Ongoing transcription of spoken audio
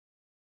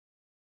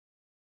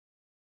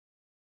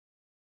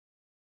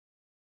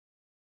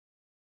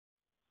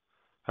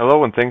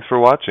Hello and thanks for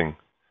watching.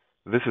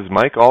 This is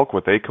Mike Alk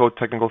with AGCO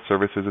Technical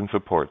Services and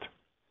Support.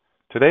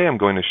 Today I'm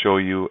going to show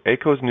you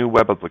AGCO's new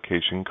web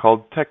application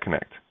called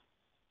Connect.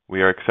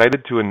 We are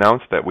excited to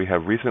announce that we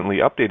have recently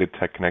updated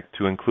Connect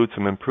to include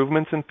some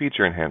improvements and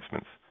feature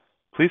enhancements.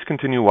 Please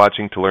continue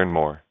watching to learn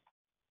more.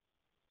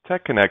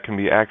 Connect can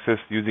be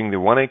accessed using the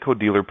OneAGCO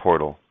dealer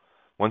portal.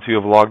 Once you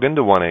have logged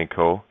into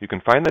OneAGCO, you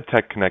can find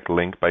the Connect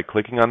link by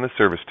clicking on the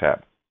Service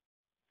tab.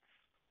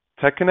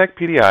 Connect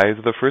PDI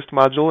is the first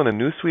module in a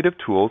new suite of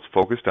tools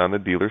focused on the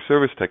dealer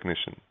service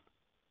technician.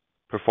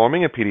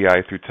 Performing a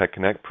PDI through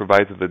Connect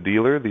provides the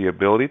dealer the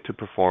ability to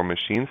perform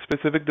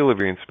machine-specific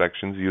delivery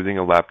inspections using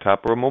a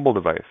laptop or a mobile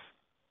device.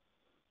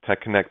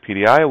 Connect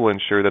PDI will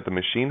ensure that the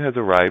machine has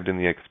arrived in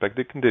the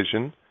expected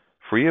condition,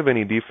 free of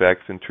any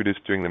defects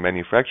introduced during the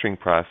manufacturing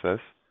process,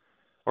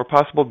 or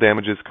possible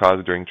damages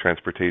caused during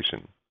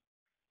transportation.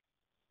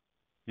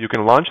 You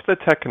can launch the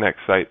Connect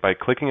site by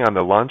clicking on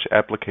the Launch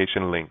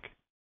Application link.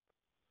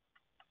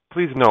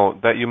 Please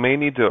note that you may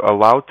need to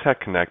allow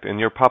Connect in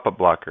your pop-up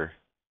blocker.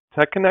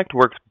 Connect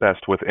works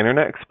best with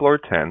Internet Explorer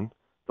 10,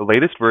 the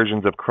latest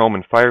versions of Chrome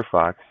and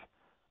Firefox,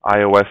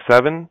 iOS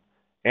 7,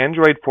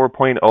 Android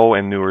 4.0,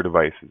 and newer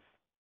devices.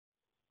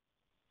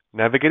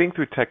 Navigating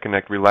through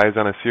Connect relies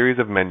on a series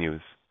of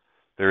menus.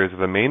 There is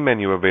the main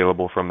menu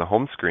available from the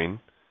home screen.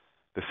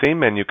 The same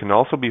menu can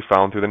also be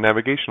found through the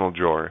navigational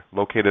drawer,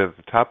 located at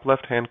the top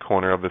left-hand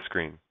corner of the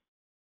screen.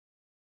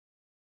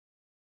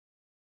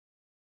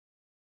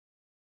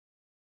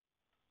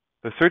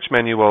 The search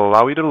menu will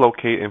allow you to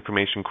locate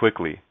information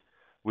quickly.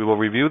 We will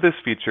review this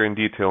feature in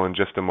detail in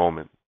just a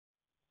moment.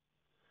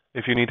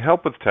 If you need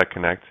help with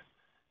Connect,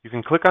 you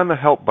can click on the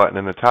Help button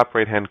in the top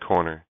right-hand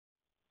corner.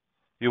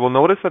 You will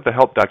notice that the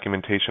help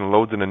documentation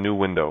loads in a new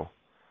window.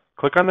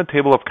 Click on the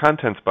Table of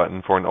Contents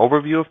button for an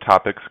overview of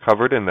topics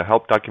covered in the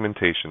help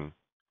documentation.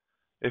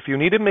 If you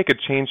need to make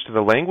a change to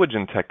the language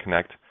in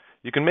Connect,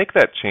 you can make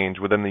that change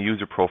within the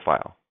user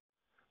profile.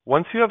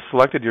 Once you have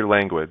selected your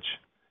language,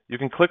 you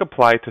can click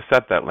Apply to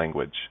set that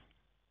language.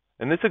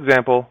 In this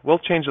example, we'll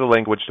change the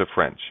language to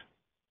French.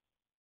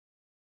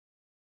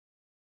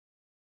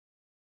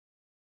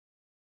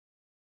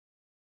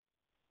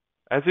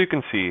 As you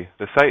can see,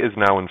 the site is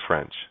now in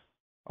French.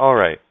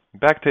 Alright,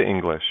 back to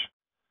English.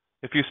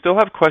 If you still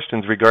have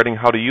questions regarding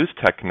how to use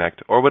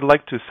Connect or would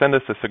like to send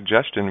us a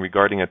suggestion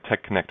regarding a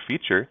Connect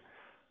feature,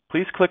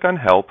 please click on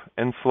Help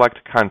and select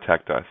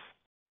Contact Us.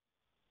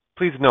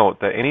 Please note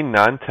that any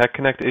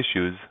non-Connect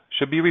issues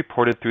should be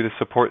reported through the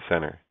Support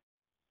Center.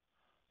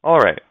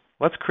 Alright,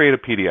 let's create a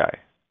PDI.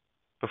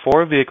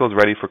 Before a vehicle is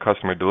ready for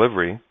customer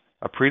delivery,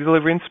 a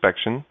pre-delivery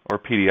inspection, or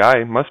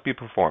PDI, must be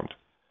performed.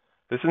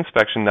 This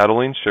inspection not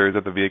only ensures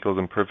that the vehicle is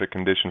in perfect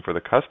condition for the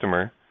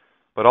customer,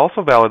 but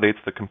also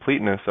validates the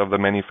completeness of the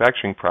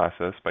manufacturing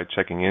process by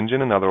checking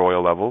engine and other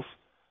oil levels,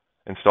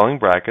 installing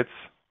brackets,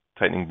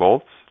 tightening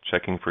bolts,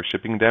 checking for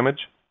shipping damage,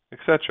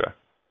 etc.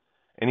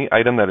 Any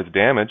item that is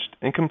damaged,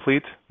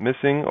 incomplete,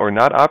 missing, or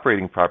not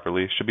operating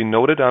properly should be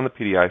noted on the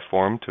PDI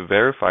form to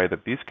verify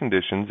that these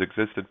conditions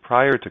existed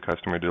prior to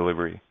customer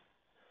delivery.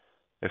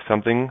 If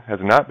something has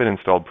not been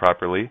installed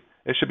properly,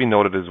 it should be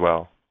noted as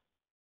well.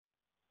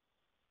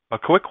 A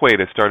quick way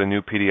to start a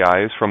new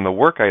PDI is from the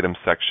Work Items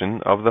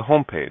section of the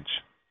home page,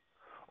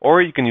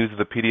 or you can use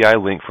the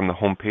PDI link from the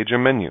home page or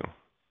menu.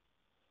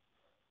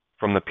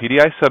 From the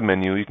PDI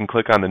submenu, you can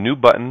click on the New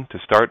button to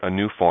start a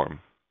new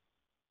form.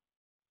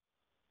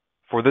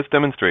 For this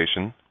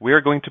demonstration, we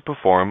are going to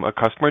perform a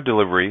customer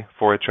delivery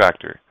for a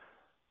tractor.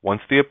 Once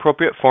the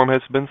appropriate form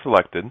has been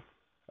selected,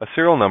 a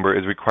serial number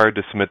is required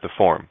to submit the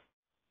form.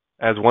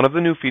 As one of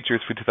the new features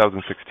for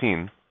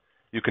 2016,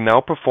 you can now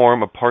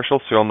perform a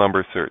partial serial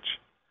number search.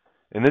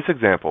 In this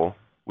example,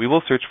 we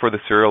will search for the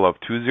serial of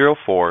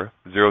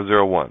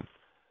 204001.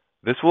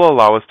 This will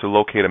allow us to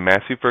locate a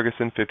Massey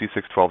Ferguson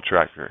 5612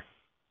 tractor.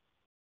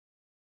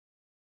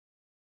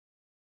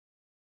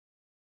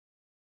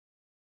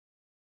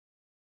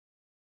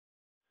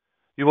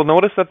 You will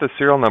notice that the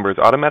serial number is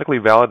automatically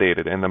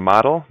validated and the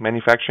model,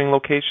 manufacturing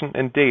location,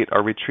 and date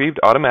are retrieved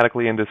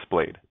automatically and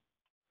displayed.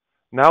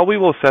 Now we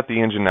will set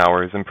the engine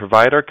hours and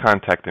provide our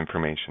contact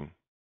information.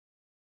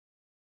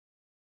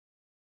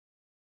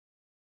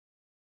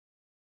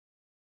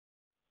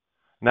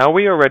 Now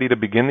we are ready to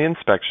begin the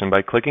inspection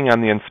by clicking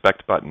on the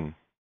Inspect button.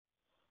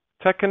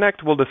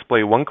 Connect will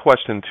display one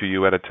question to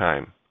you at a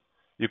time.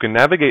 You can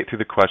navigate through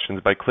the questions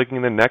by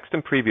clicking the Next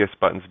and Previous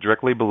buttons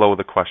directly below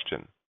the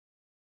question.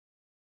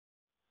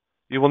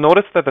 You will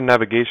notice that the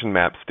navigation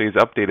map stays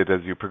updated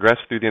as you progress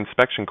through the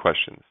inspection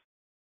questions.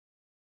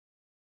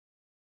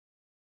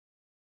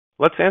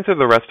 Let's answer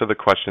the rest of the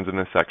questions in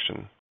this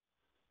section.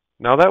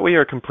 Now that we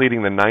are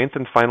completing the 9th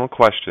and final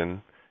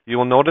question, you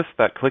will notice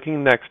that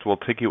clicking Next will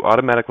take you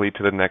automatically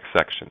to the next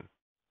section.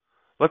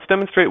 Let's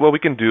demonstrate what we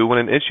can do when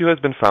an issue has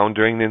been found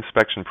during the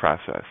inspection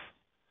process.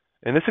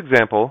 In this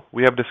example,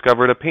 we have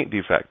discovered a paint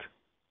defect.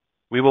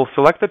 We will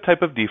select the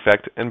type of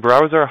defect and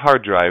browse our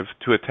hard drive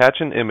to attach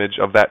an image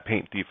of that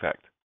paint defect.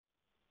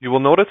 You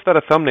will notice that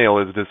a thumbnail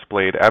is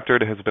displayed after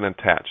it has been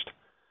attached.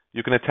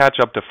 You can attach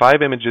up to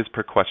 5 images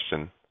per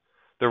question.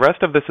 The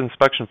rest of this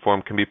inspection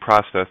form can be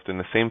processed in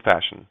the same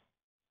fashion.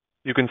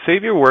 You can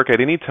save your work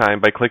at any time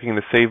by clicking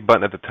the Save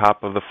button at the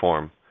top of the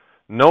form.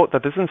 Note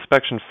that this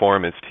inspection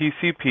form is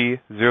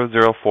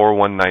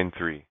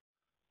TCP004193.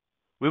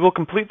 We will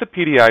complete the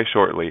PDI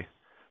shortly.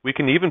 We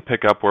can even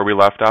pick up where we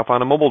left off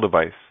on a mobile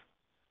device.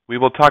 We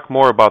will talk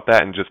more about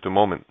that in just a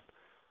moment.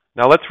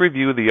 Now let's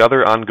review the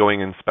other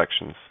ongoing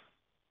inspections.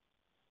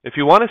 If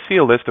you want to see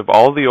a list of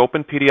all the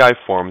open PDI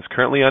forms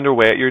currently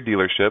underway at your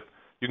dealership,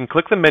 you can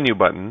click the menu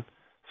button,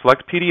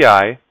 select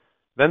PDI,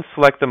 then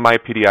select the My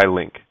PDI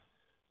link.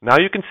 Now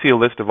you can see a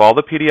list of all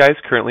the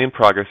PDIs currently in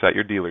progress at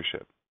your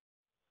dealership.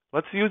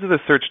 Let's use the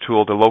search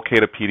tool to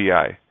locate a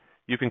PDI.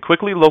 You can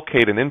quickly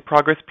locate an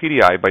in-progress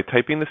PDI by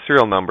typing the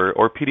serial number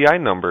or PDI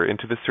number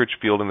into the search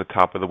field in the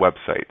top of the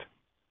website.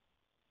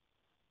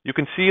 You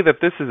can see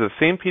that this is the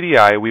same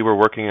PDI we were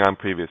working on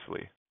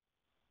previously.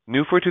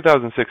 New for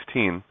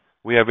 2016,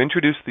 we have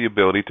introduced the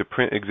ability to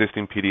print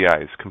existing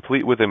PDIs,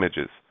 complete with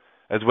images,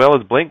 as well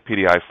as blank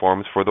PDI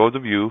forms for those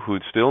of you who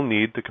still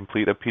need to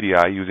complete a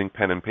PDI using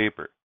pen and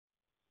paper.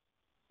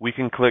 We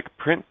can click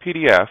Print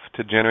PDF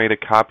to generate a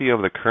copy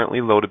of the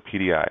currently loaded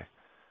PDI.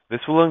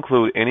 This will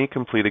include any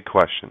completed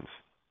questions.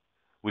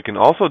 We can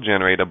also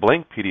generate a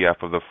blank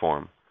PDF of the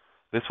form.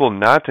 This will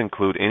not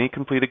include any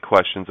completed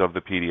questions of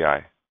the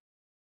PDI.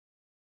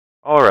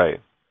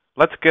 Alright,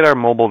 let's get our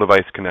mobile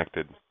device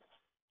connected.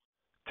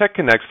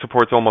 TechConnect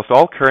supports almost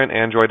all current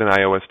Android and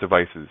iOS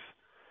devices.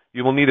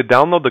 You will need to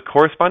download the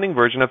corresponding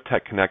version of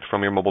TechConnect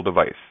from your mobile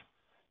device.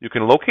 You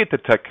can locate the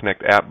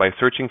TechConnect app by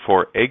searching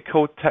for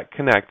AGCO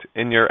TechConnect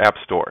in your App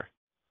Store.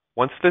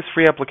 Once this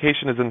free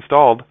application is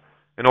installed,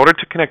 in order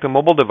to connect a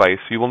mobile device,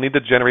 you will need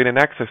to generate an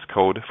access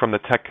code from the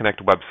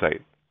TechConnect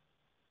website.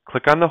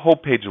 Click on the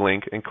homepage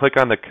link and click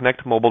on the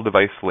Connect Mobile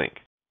Device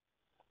link.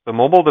 The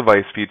mobile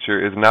device feature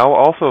is now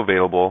also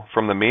available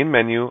from the main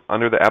menu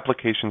under the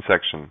Application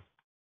section.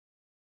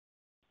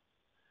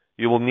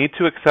 You will need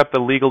to accept the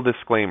legal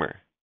disclaimer.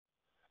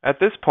 At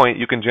this point,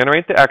 you can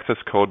generate the access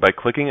code by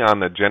clicking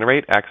on the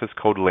Generate Access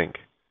Code link.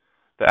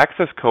 The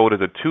access code is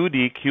a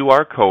 2D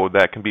QR code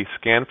that can be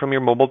scanned from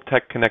your mobile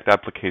TechConnect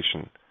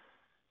application.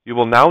 You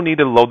will now need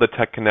to load the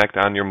TechConnect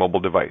on your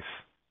mobile device.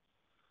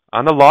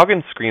 On the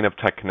login screen of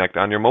TechConnect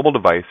on your mobile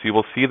device, you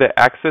will see the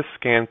Access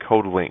Scan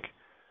Code link.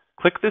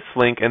 Click this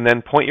link and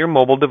then point your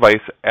mobile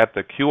device at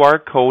the QR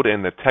code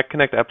in the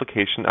TechConnect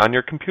application on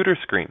your computer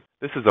screen.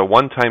 This is a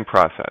one-time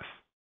process.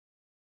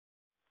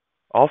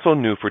 Also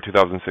new for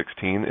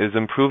 2016 is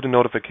improved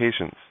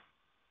notifications.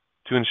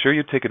 To ensure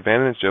you take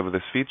advantage of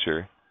this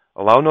feature,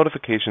 allow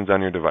notifications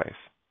on your device.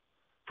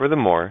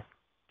 Furthermore,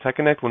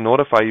 TechConnect will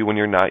notify you when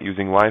you're not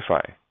using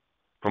Wi-Fi.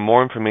 For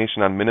more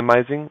information on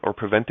minimizing or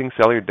preventing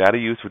cellular data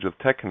usage with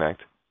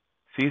TechConnect,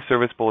 see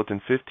Service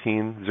Bulletin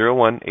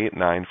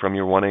 15-0189 from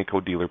your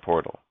AGCO dealer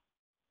portal.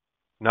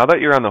 Now that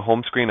you're on the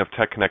home screen of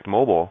TechConnect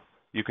Mobile,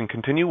 you can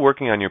continue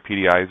working on your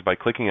PDIs by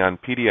clicking on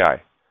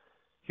PDI.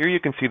 Here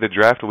you can see the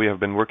draft we have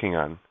been working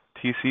on,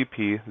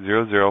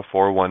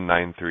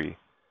 TCP004193.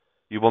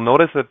 You will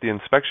notice that the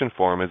inspection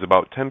form is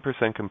about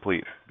 10%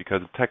 complete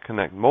because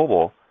TechConnect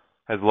Mobile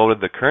has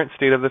loaded the current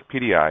state of the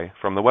PDI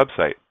from the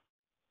website.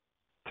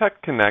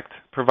 TechConnect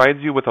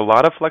provides you with a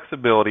lot of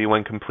flexibility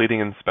when completing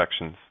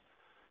inspections.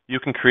 You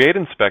can create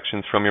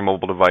inspections from your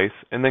mobile device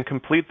and then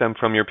complete them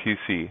from your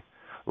PC.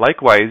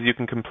 Likewise, you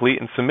can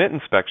complete and submit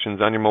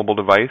inspections on your mobile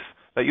device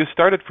that you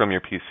started from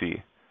your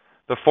PC.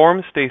 The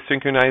forms stay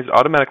synchronized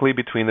automatically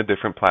between the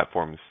different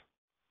platforms.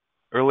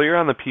 Earlier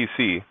on the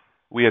PC,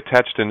 we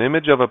attached an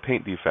image of a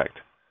paint defect.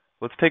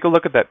 Let's take a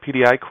look at that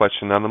PDI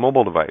question on the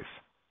mobile device.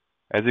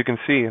 As you can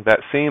see,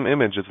 that same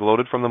image is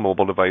loaded from the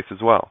mobile device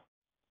as well.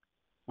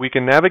 We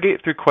can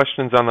navigate through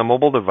questions on the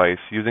mobile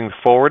device using the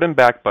forward and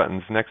back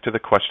buttons next to the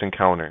question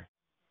counter.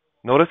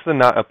 Notice the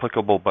Not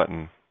Applicable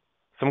button.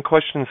 Some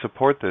questions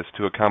support this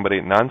to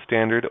accommodate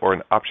non-standard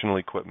or optional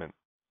equipment.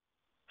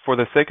 For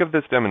the sake of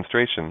this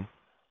demonstration,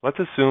 let's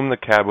assume the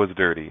cab was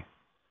dirty.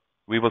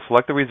 We will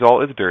select the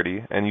result as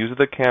dirty and use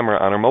the camera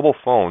on our mobile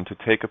phone to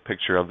take a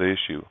picture of the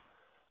issue.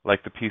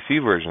 Like the PC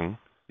version,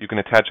 you can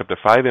attach up to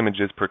 5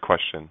 images per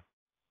question.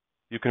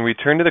 You can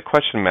return to the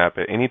question map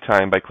at any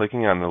time by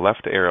clicking on the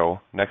left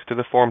arrow next to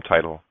the form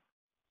title.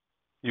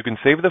 You can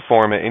save the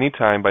form at any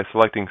time by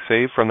selecting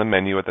Save from the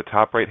menu at the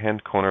top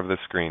right-hand corner of the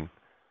screen.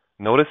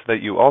 Notice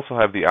that you also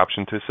have the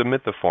option to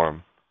submit the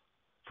form.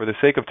 For the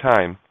sake of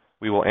time,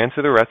 we will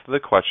answer the rest of the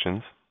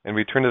questions and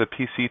return to the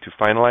PC to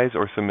finalize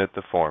or submit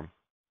the form.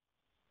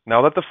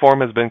 Now that the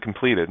form has been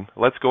completed,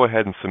 let's go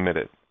ahead and submit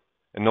it.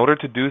 In order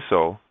to do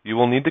so, you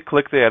will need to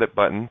click the Edit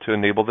button to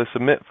enable the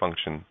Submit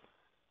function.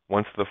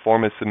 Once the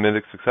form is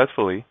submitted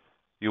successfully,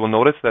 you will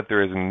notice that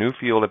there is a new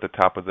field at the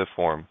top of the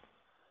form.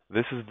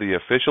 This is the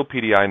official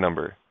PDI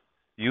number.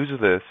 Use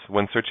this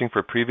when searching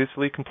for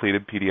previously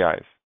completed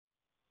PDIs.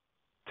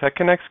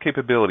 TechConnect's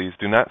capabilities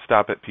do not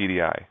stop at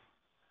PDI.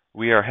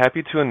 We are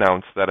happy to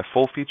announce that a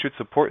full-featured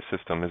support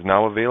system is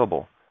now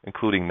available,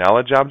 including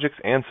knowledge objects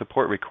and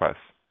support requests.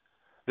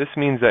 This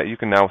means that you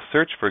can now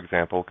search, for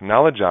example,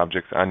 knowledge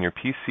objects on your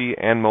PC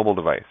and mobile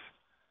device.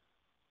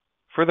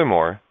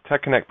 Furthermore,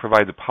 TechConnect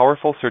provides a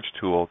powerful search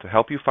tool to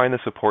help you find the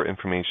support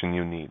information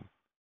you need.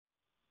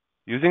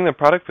 Using the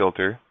product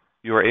filter,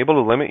 you are able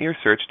to limit your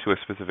search to a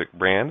specific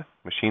brand,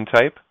 machine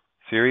type,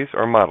 series,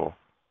 or model.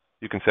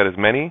 You can set as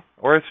many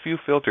or as few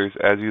filters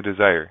as you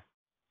desire.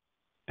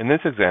 In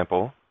this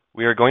example,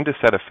 we are going to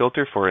set a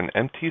filter for an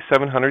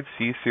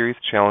MT700C series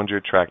Challenger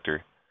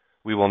tractor.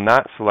 We will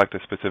not select a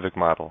specific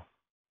model.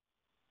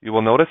 You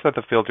will notice that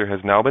the filter has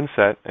now been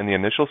set and the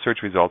initial search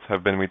results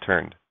have been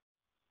returned.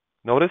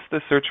 Notice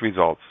the search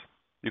results.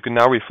 You can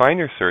now refine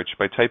your search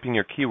by typing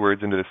your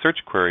keywords into the search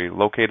query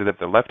located at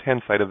the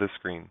left-hand side of the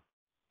screen.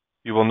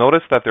 You will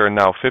notice that there are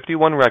now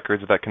 51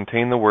 records that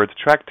contain the words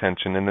track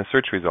tension in the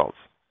search results.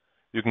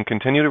 You can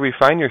continue to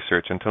refine your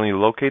search until you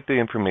locate the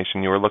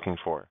information you are looking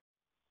for.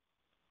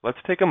 Let's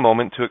take a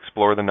moment to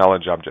explore the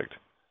knowledge object.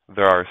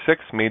 There are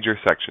 6 major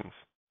sections.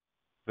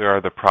 There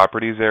are the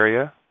properties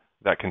area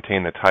that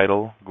contain the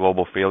title,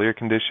 global failure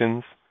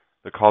conditions,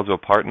 the causal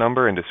part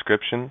number and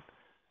description,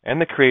 and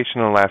the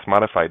creation and last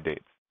modified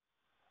dates.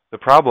 The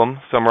problem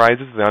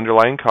summarizes the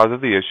underlying cause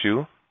of the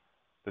issue.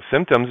 The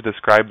symptoms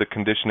describe the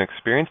condition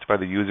experienced by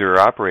the user or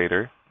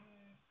operator.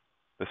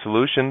 The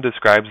solution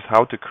describes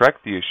how to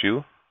correct the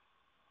issue.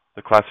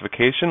 The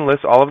classification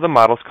lists all of the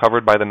models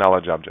covered by the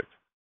knowledge object.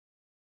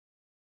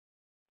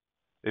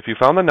 If you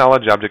found the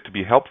knowledge object to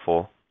be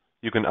helpful,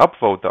 you can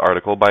upvote the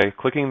article by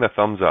clicking the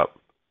thumbs up.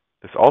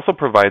 This also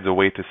provides a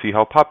way to see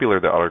how popular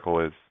the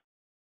article is.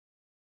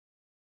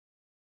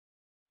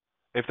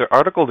 If the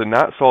article did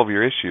not solve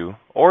your issue,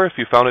 or if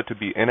you found it to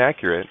be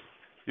inaccurate,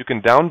 you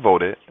can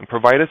downvote it and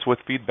provide us with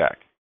feedback.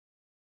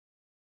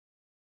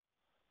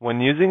 When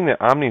using the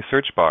Omni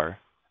search bar,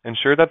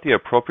 ensure that the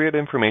appropriate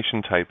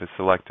information type is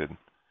selected.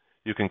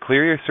 You can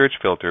clear your search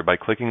filter by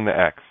clicking the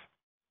X.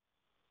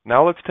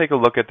 Now let's take a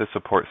look at the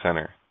Support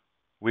Center.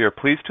 We are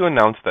pleased to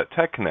announce that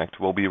TechConnect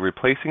will be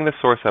replacing the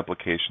Source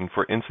application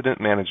for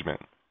incident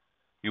management.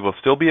 You will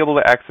still be able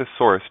to access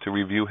Source to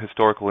review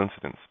historical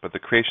incidents, but the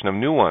creation of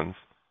new ones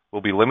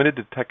will be limited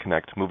to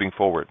TechConnect moving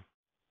forward.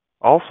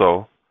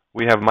 Also,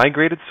 we have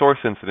migrated Source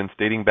incidents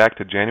dating back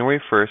to January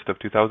 1st of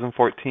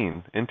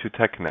 2014 into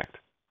TechConnect.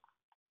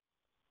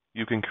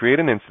 You can create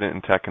an incident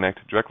in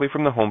TechConnect directly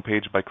from the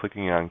homepage by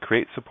clicking on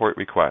Create Support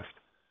Request.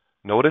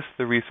 Notice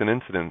the recent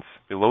incidents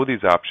below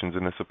these options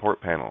in the support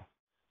panel.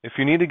 If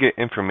you need to get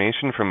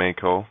information from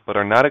AGCO but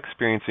are not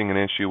experiencing an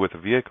issue with a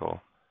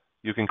vehicle,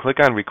 you can click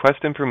on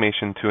Request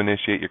Information to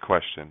initiate your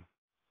question.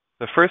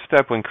 The first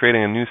step when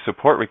creating a new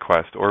support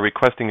request or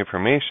requesting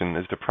information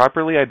is to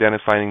properly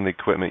identifying the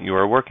equipment you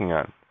are working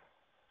on.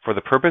 For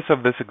the purpose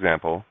of this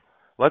example,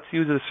 let's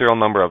use the serial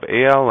number of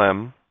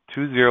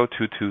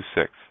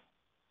ALM20226.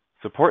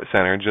 Support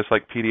Center, just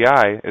like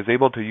PDI, is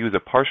able to use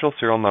a partial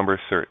serial number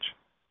search.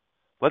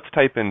 Let's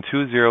type in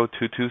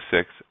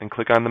 20226 and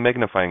click on the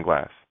magnifying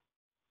glass.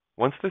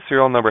 Once the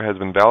serial number has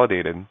been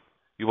validated,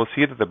 you will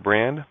see that the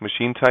brand,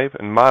 machine type,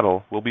 and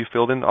model will be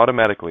filled in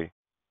automatically.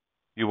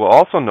 You will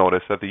also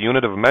notice that the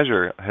unit of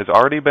measure has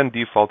already been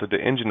defaulted to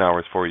engine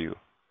hours for you.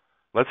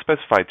 Let's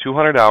specify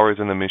 200 hours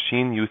in the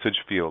machine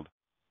usage field.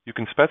 You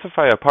can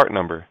specify a part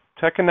number.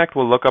 TechConnect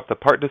will look up the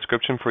part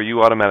description for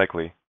you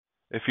automatically.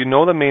 If you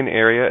know the main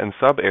area and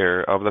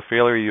sub-area of the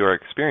failure you are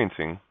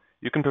experiencing,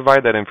 you can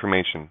provide that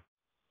information.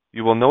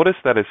 You will notice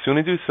that as soon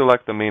as you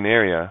select the main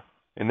area,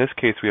 in this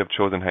case we have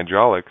chosen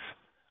hydraulics,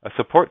 a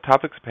support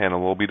topics panel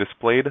will be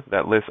displayed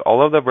that lists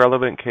all of the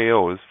relevant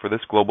KOs for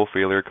this global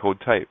failure code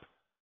type.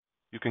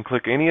 You can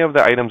click any of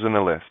the items in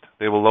the list.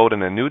 They will load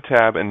in a new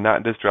tab and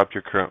not disrupt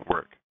your current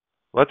work.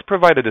 Let's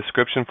provide a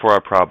description for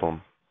our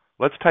problem.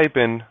 Let's type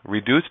in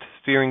reduced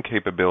steering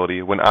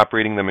capability when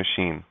operating the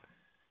machine.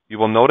 You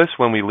will notice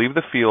when we leave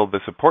the field,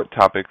 the support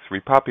topics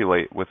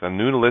repopulate with a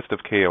new list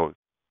of KOs.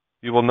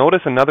 You will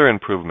notice another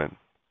improvement.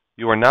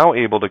 You are now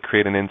able to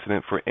create an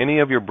incident for any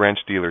of your branch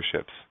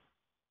dealerships.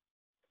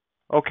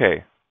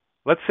 Okay,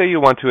 let's say you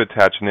want to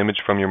attach an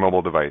image from your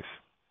mobile device.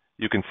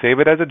 You can save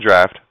it as a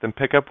draft, then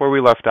pick up where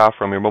we left off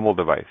from your mobile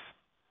device.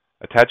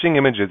 Attaching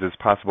images is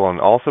possible on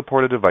all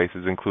supported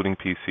devices, including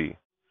PC.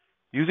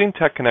 Using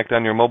TechConnect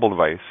on your mobile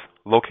device,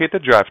 locate the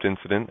draft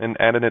incident and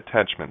add an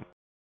attachment.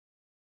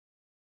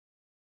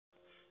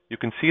 You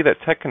can see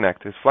that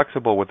TechConnect is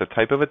flexible with the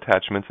type of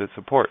attachments it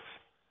supports.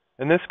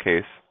 In this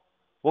case,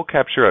 we'll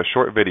capture a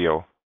short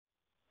video.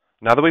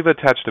 Now that we've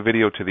attached a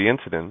video to the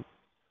incident,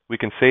 we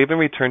can save and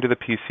return to the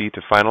PC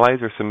to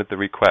finalize or submit the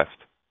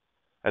request,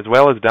 as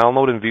well as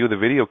download and view the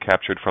video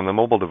captured from the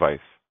mobile device.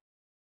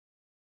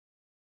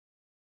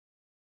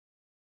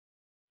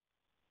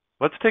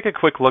 Let's take a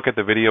quick look at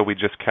the video we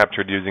just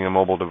captured using a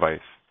mobile device.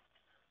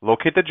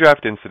 Locate the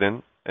draft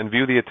incident and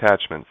view the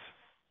attachments.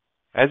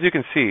 As you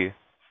can see,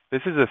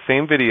 this is the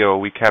same video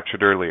we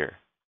captured earlier.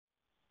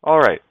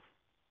 Alright,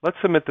 let's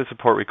submit the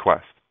support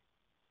request.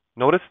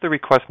 Notice the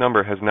request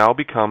number has now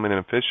become an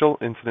official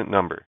incident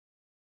number.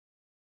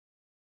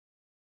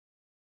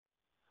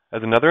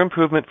 As another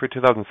improvement for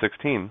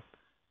 2016,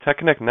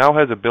 TechConnect now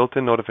has a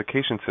built-in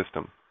notification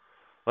system.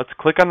 Let's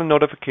click on the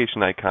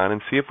notification icon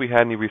and see if we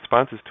had any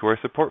responses to our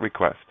support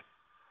request.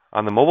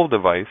 On the mobile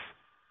device,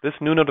 This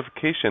new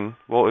notification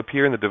will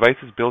appear in the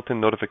device's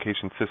built-in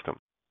notification system.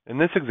 In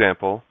this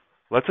example,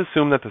 let's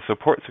assume that the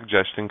support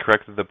suggestion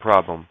corrected the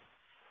problem.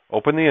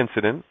 Open the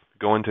incident,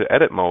 go into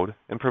Edit mode,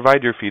 and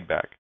provide your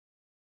feedback.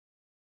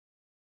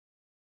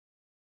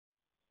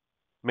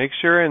 Make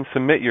sure and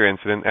submit your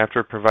incident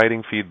after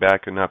providing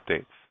feedback and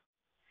updates.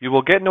 You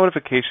will get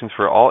notifications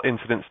for all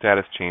incident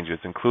status changes,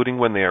 including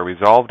when they are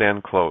resolved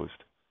and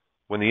closed.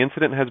 When the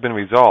incident has been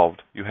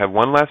resolved, you have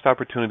one last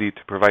opportunity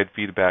to provide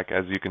feedback,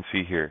 as you can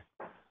see here.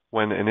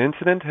 When an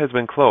incident has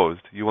been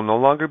closed, you will no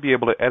longer be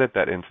able to edit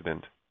that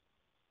incident.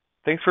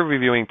 Thanks for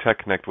reviewing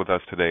TechConnect with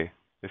us today.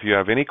 If you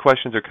have any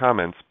questions or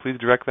comments, please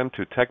direct them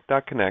to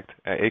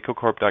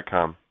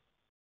tech.connect@agcocorp.com.